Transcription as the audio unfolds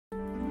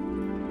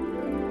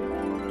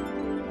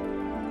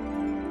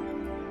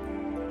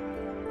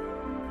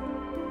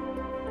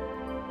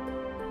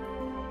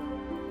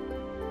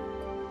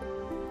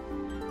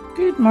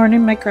Good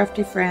morning, my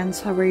crafty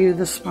friends. How are you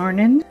this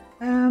morning?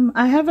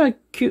 I have a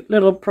cute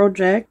little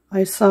project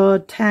I saw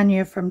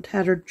Tanya from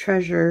Tatty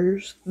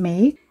Treasures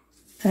make,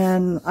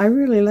 and I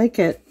really like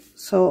it.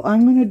 So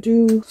I'm going to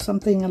do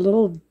something a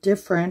little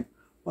different.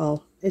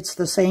 Well, it's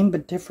the same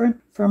but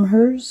different from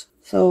hers.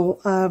 So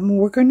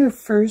we're going to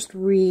first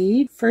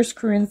read 1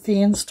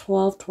 Corinthians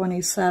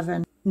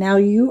 12:27. Now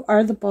you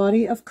are the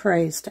body of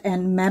Christ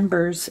and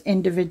members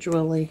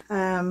individually.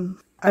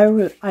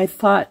 I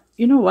thought,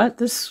 you know what,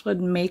 this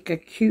would make a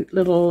cute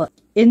little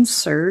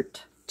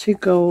insert to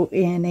go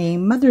in a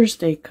Mother's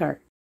Day card.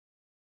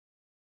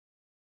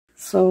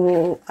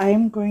 So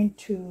I'm going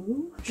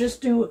to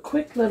just do a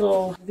quick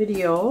little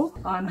video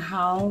on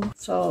how.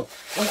 So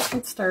let's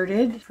get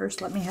started.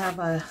 First, let me have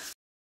a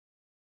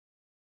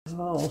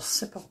little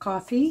sip of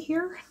coffee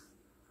here.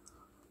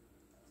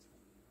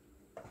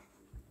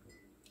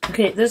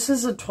 Okay, this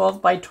is a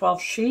 12 by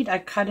 12 sheet. I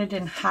cut it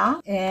in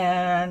half,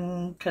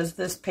 and because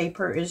this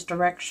paper is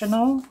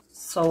directional,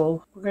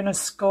 so we're going to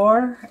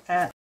score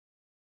at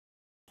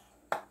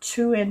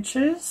 2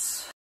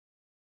 inches,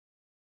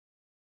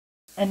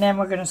 and then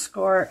we're going to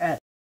score at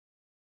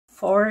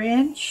 4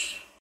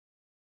 inch.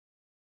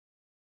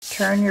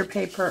 Turn your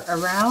paper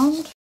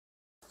around,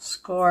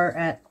 score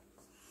at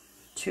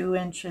 2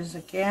 inches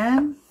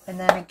again, and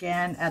then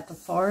again at the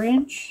 4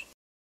 inch.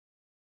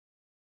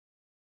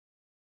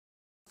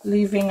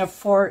 Leaving a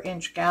 4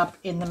 inch gap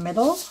in the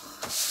middle.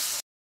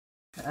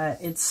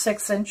 It's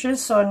 6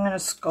 inches, so I'm going to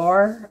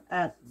score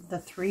at the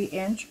 3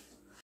 inch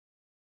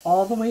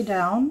all the way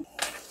down.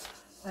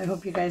 I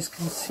hope you guys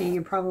can see.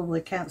 You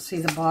probably can't see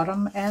the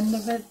bottom end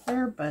of it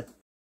there, but.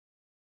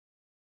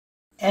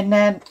 And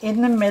then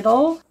in the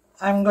middle,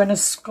 I'm going to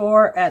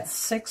score at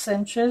 6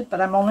 inches,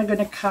 but I'm only going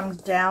to come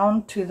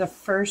down to the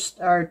first,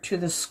 or to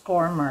the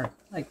score mark,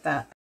 like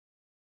that.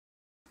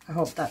 I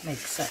hope that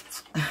makes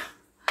sense.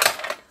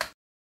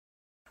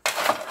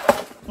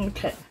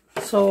 Okay,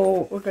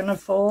 so we're going to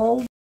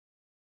fold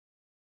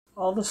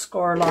all the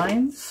score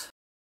lines.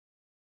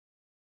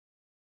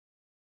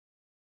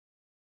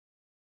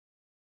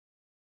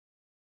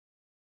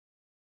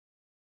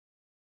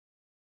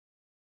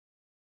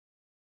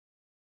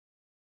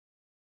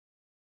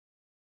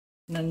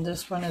 And then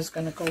this one is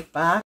going to go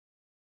back.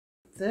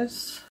 This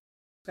is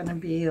going to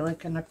be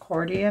like an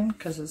accordion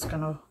because it's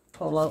going to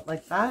pull out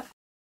like that.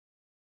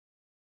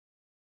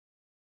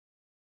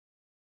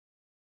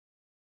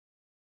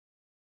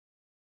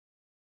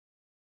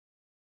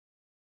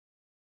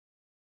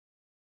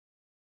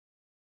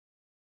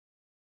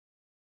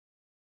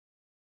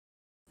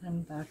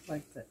 And back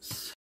like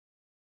this.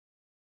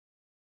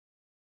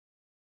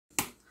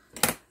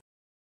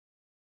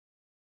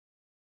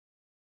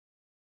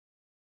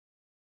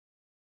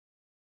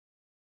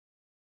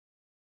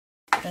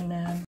 And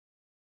then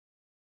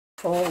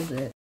fold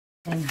it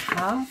in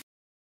half.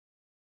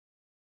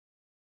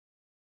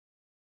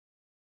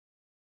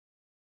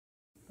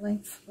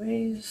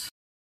 Lengthways.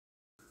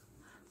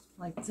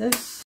 Like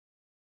this.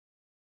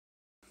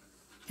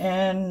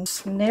 And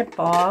snip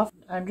off.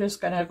 I'm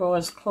just going to go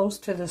as close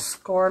to the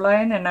score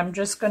line, and I'm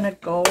just going to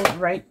go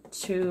right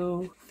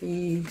to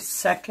the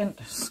second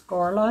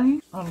score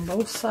line on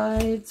both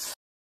sides.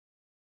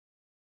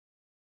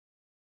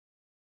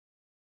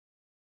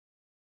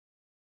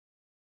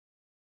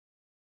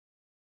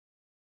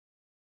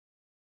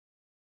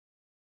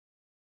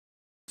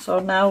 So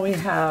now we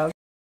have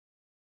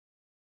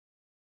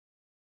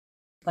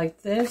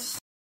like this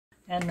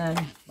and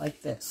then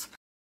like this.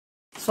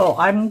 So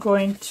I'm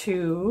going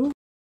to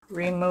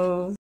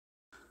remove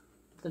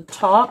the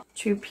top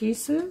 2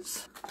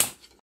 pieces.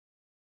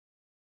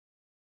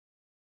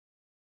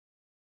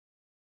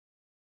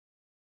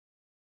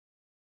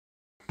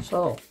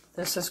 So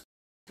this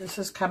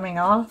is coming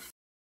off.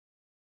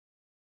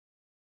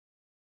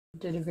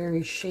 Did a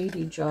very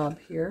shady job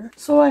here.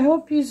 So I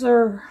hope you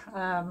are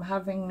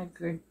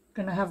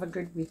gonna have a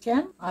good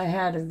weekend. I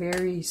had a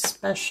very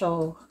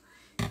special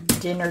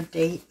dinner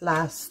date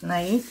last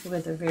night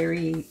with a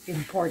very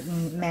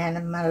important man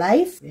in my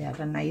life. We had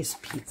a nice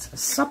pizza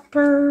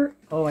supper.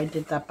 Oh, I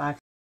did that back.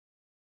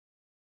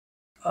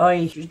 Oh,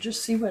 you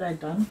just see what I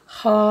done?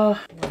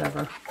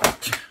 Whatever.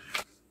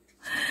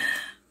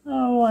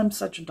 Oh, I'm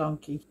such a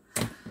donkey.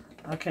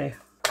 Okay,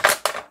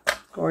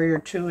 score your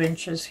 2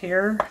 inches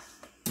here.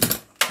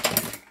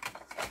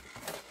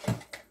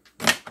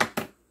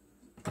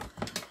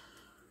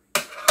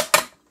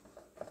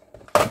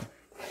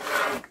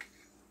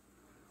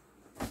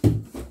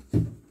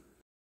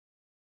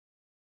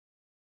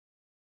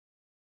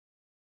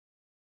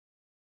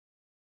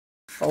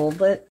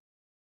 Fold it,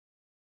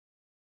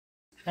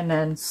 and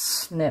then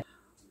snip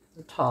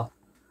the top.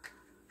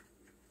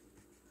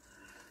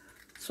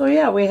 So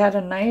yeah, we had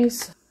a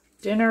nice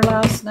dinner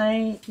last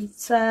night,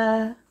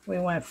 pizza. We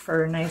went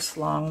for a nice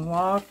long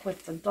walk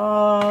with the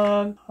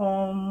dog.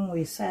 Home,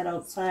 we sat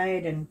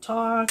outside and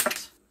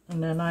talked.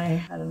 And then I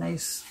had a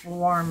nice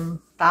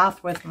warm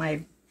bath with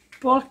my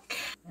book,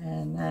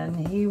 and then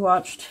he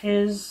watched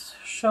his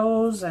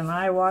shows and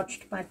I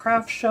watched my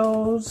craft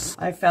shows.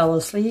 I fell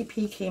asleep.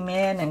 He came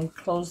in and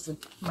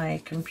closed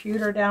my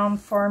computer down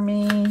for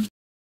me.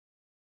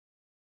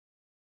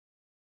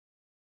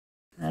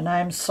 And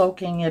I'm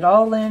soaking it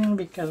all in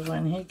because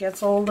when he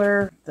gets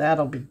older,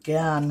 that'll be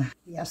gone.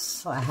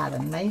 Yes, I had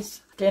a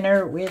nice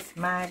dinner with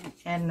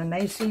and a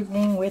nice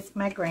evening with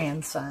my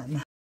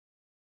grandson.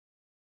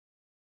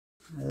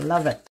 I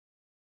love it.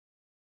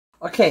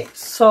 Okay,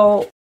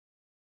 so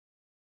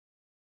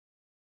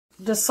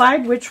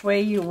decide which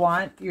way you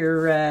want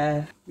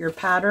your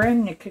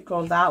pattern. You could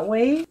go that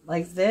way,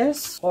 like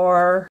this,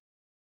 or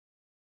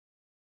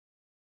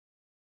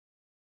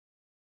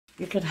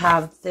you could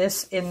have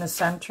this in the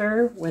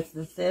center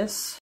with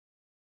this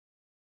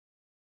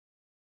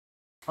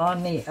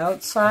on the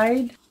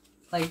outside,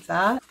 like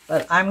that.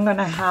 But I'm going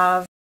to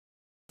have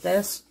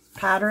this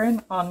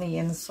pattern on the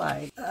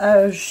inside.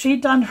 She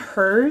done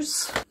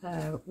hers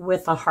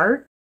with a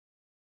heart.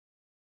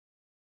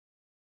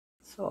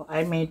 So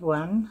I made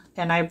one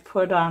and I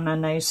put on a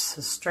nice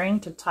string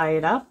to tie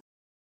it up.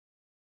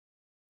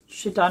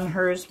 She done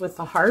hers with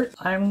a heart.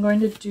 I'm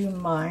going to do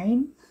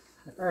mine,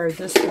 or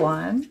this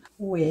one,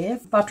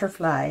 with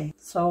butterfly.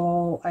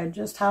 So I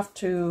just have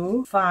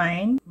to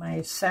find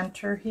my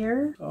center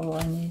here. So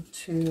I need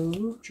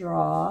to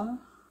draw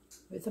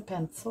with a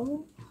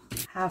pencil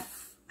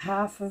half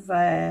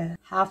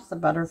the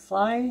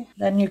butterfly.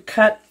 Then you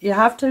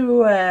have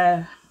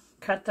to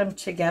cut them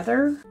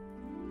together.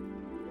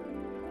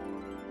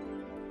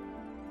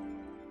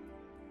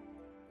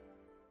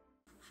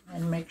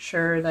 And make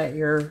sure that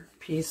your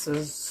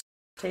pieces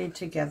stay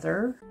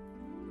together.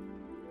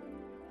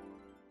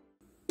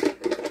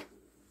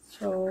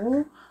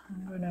 So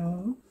I'm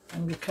gonna,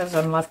 and because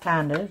I'm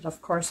left-handed,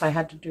 of course I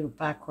had to do it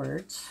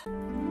backwards.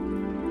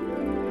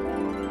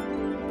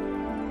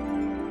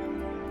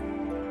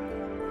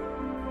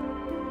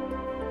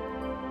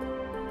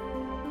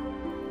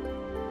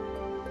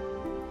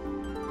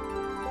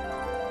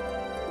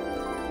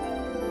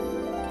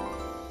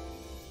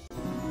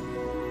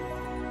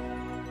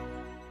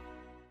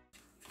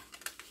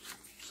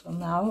 So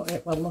now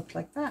it will look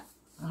like that.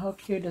 How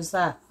cute is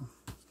that?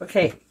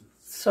 Okay,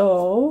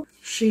 so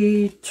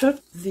she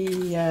took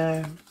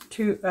the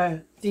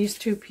these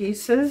two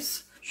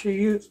pieces. She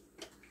used,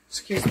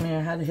 excuse me, I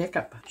had a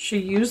hiccup. She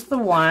used the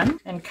one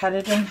and cut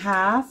it in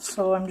half.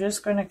 So I'm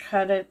just going to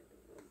cut it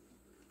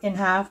in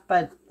half,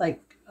 but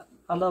like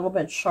a little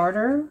bit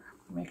shorter.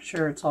 Make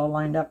sure it's all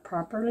lined up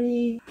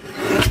properly.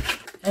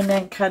 And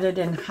then cut it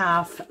in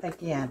half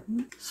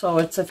again. So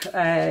it's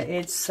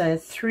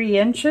 3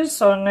 inches.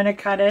 So I'm going to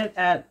cut it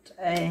at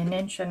 1.5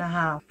 inches.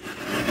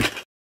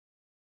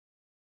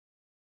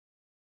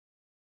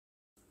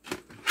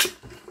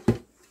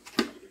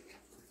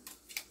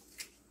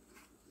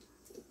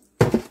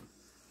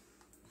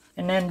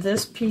 And then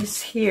this piece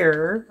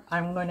here,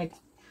 I'm going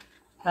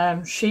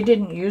to, she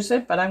didn't use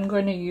it, but I'm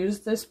going to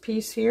use this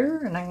piece here,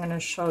 and I'm going to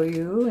show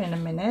you in a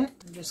minute.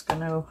 I'm just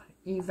going to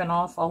even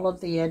off all of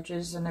the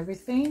edges and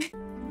everything.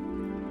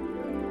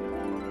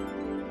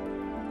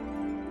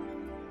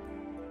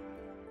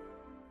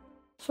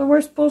 So we're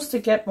supposed to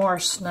get more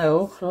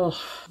snow. Ugh,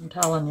 I'm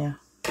telling you.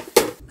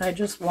 I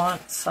just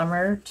want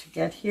summer to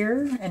get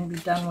here and be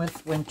done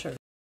with winter.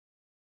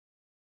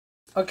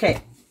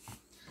 Okay.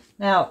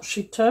 Now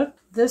she took,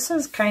 this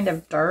is kind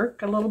of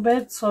dark a little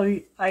bit, so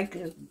I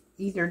could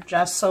either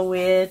gesso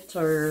it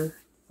or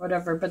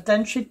whatever. But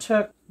then she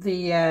took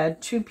the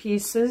 2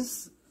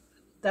 pieces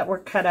that were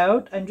cut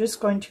out. I'm just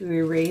going to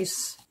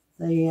erase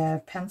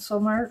the pencil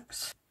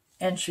marks,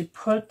 and she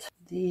put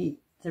the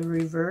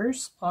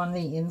reverse on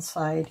the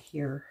inside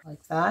here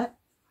like that.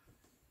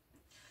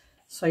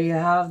 So you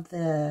have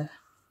the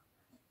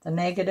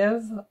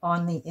negative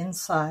on the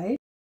inside.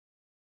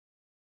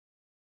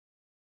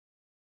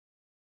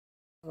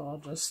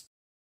 So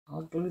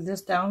I'll glue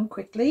this down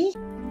quickly.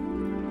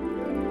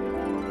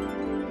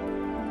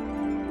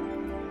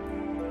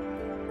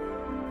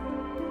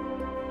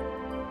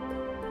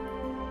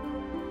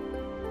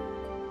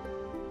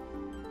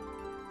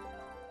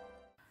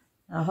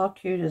 Now, how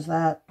cute is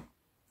that?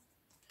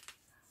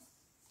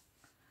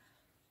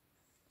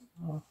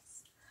 Oh,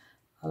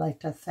 I like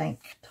to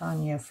thank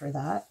Tanya for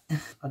that.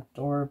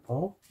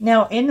 Adorable.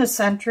 Now, in the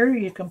center,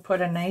 you can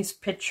put a nice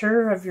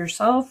picture of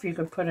yourself. You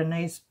could put a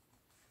nice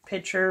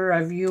picture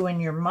of you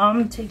and your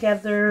mom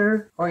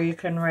together, or you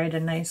can write a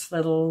nice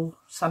little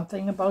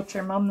something about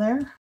your mom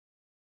there.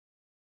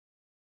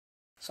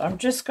 So I'm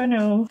just going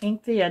to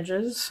ink the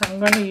edges. I'm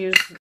going to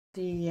use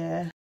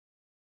the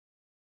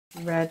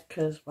red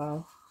because,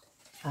 well,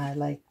 I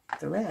like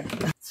the red.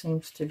 It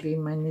seems to be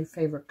my new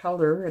favorite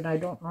color, and I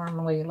don't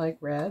normally like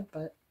red,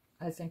 but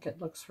I think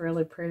it looks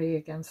really pretty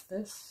against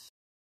this.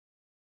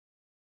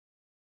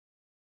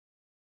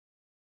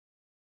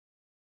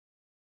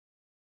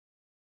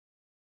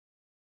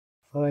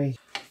 Boy.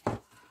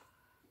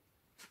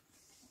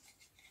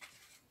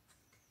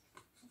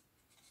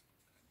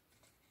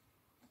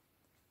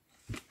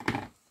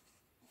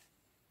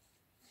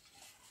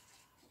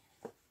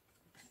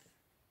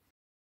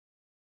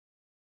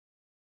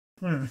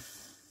 It's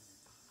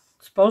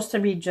supposed to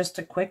be just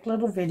a quick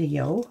little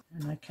video,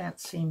 and I can't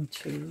seem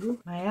to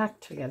my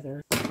act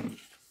together.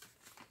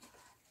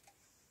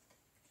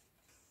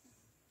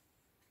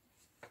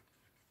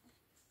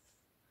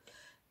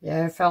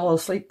 Yeah, I fell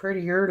asleep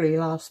pretty early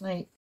last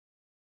night.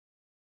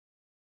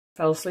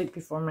 Fell asleep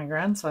before my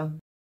grandson.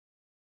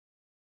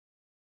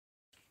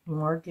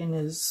 Morgan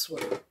is,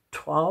 what,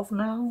 12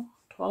 now?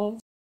 12?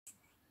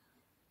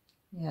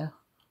 Yeah.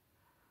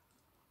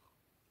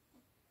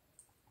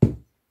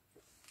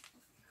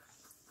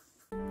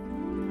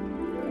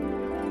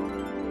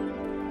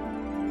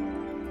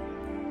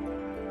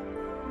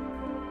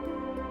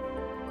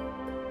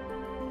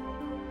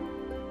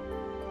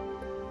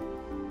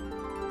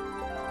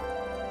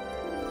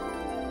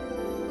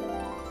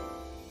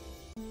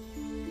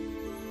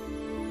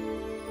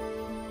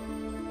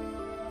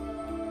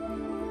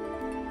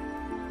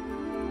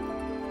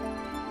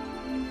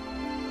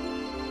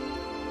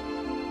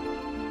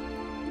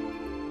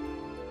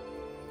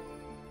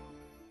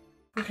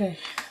 Okay,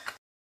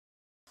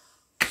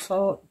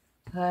 so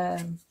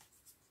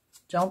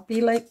don't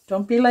be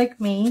like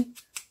me.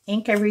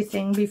 Ink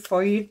everything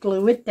before you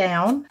glue it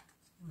down.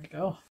 There we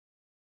go.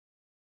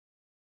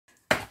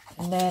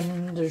 And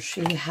then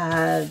she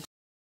had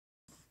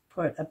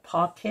put a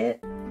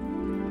pocket.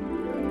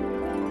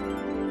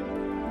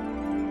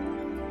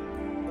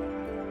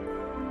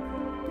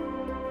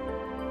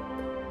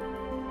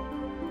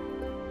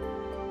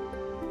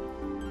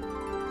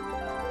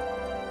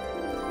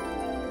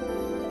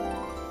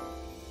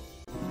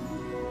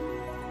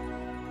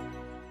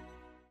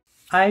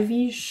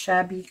 Ivy's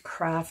Shabby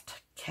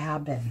Craft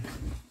Cabin.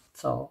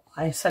 So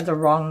I said the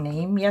wrong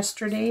name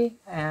yesterday,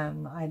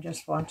 and I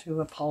just want to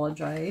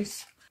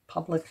apologize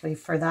publicly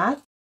for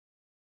that.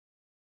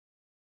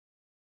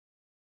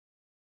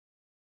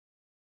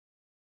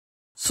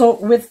 So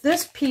with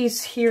this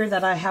piece here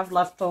that I have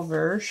left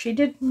over, she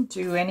didn't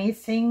do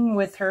anything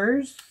with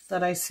hers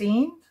that I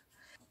seen,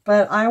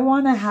 but I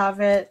want to have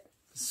it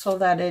so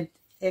that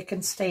it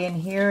can stay in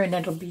here, and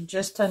it'll be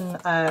just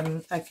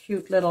a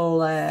cute little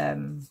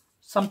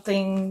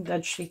something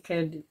that she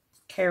could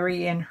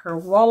carry in her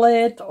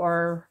wallet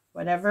or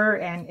whatever.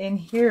 And in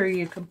here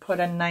you can put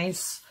a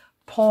nice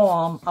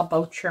poem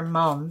about your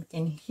mom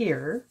in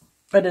here,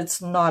 but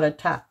it's not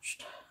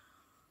attached.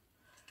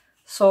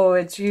 So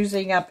it's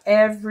using up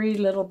every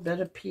little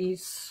bit of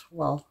piece,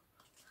 well,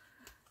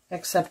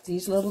 except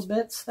these little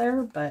bits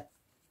there, but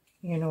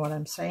you know what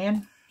I'm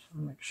saying. So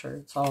make sure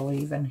it's all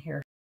even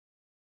here.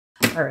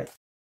 All right.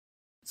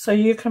 So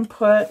you can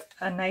put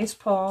a nice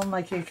poem,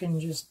 like you can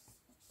just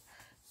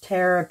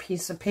tear a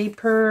piece of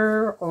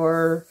paper,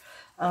 or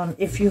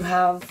if you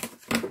have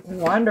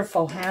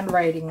wonderful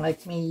handwriting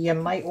like me, you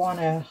might want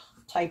to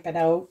type it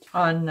out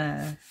on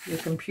your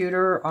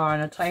computer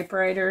on a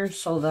typewriter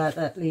so that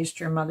at least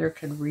your mother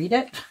could read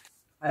it.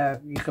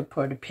 You could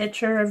put a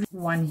picture of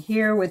one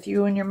here with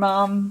you and your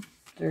mom.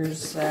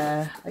 There's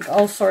like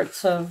all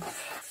sorts of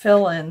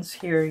fill-ins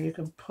here. You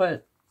can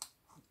put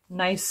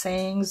nice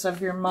sayings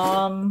of your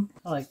mom,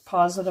 like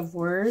positive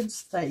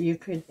words that you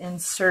could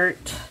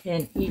insert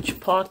in each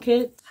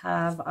pocket.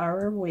 Have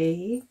our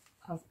way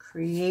of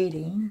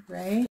creating,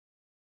 right?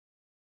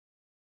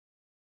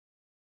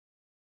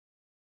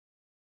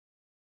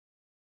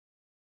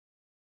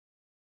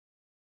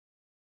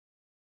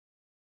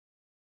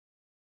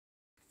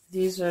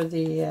 These are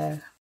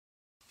the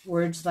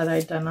words that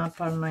I done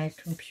up on my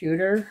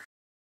computer.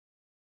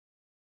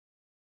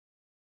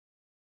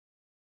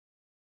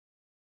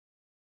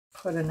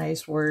 Put a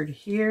nice word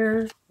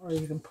here, or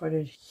you can put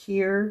it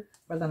here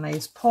with a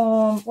nice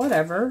poem,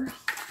 whatever,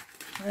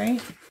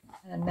 right?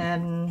 And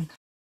then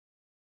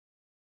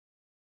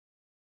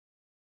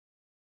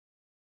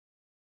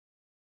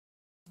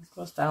it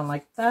goes down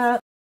like that,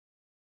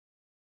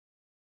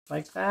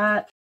 like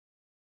that,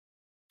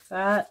 like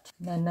that.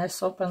 And then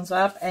this opens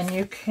up, and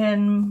you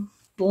can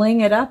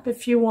bling it up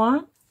if you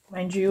want.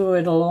 Mind you,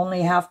 it'll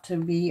only have to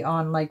be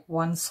on like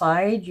one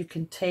side. You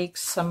can take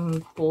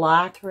some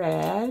black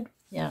thread.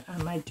 Yeah,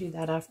 I might do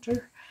that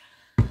after.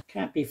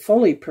 Can't be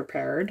fully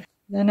prepared.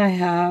 Then I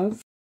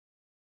have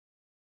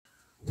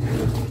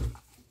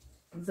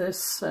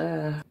this,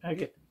 I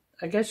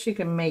guess you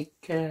can make,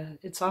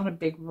 it's on a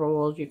big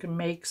roll. You can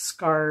make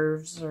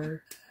scarves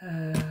or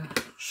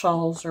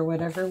shawls or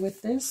whatever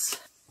with this.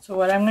 So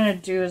what I'm going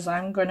to do is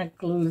I'm going to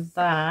glue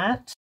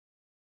that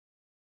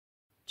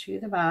to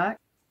the back.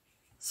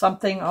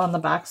 Something on the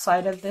back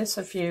side of this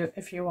if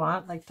you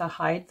want, like to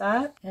hide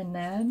that, and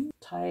then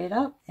tie it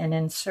up and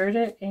insert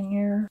it in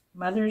your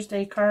Mother's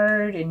Day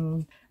card,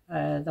 and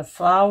the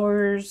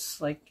flowers,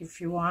 like if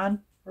you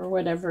want, or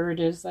whatever it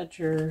is that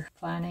you're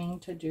planning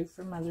to do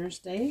for Mother's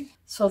Day.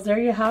 So there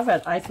you have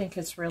it. I think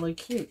it's really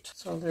cute.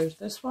 So there's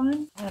this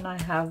one, and I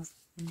have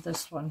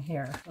this one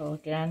here. So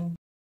again,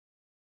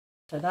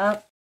 put it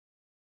up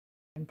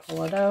and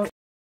pull it out.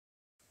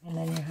 And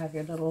then you have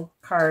your little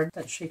card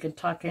that she could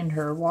tuck in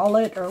her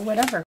wallet or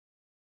whatever.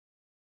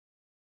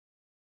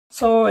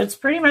 So it's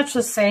pretty much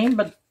the same,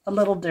 but a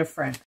little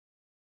different.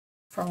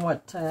 from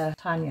what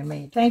Tanya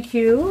made. Thank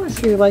you.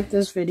 If you like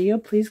this video,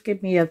 please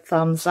give me a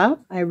thumbs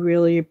up. I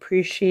really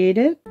appreciate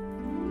it.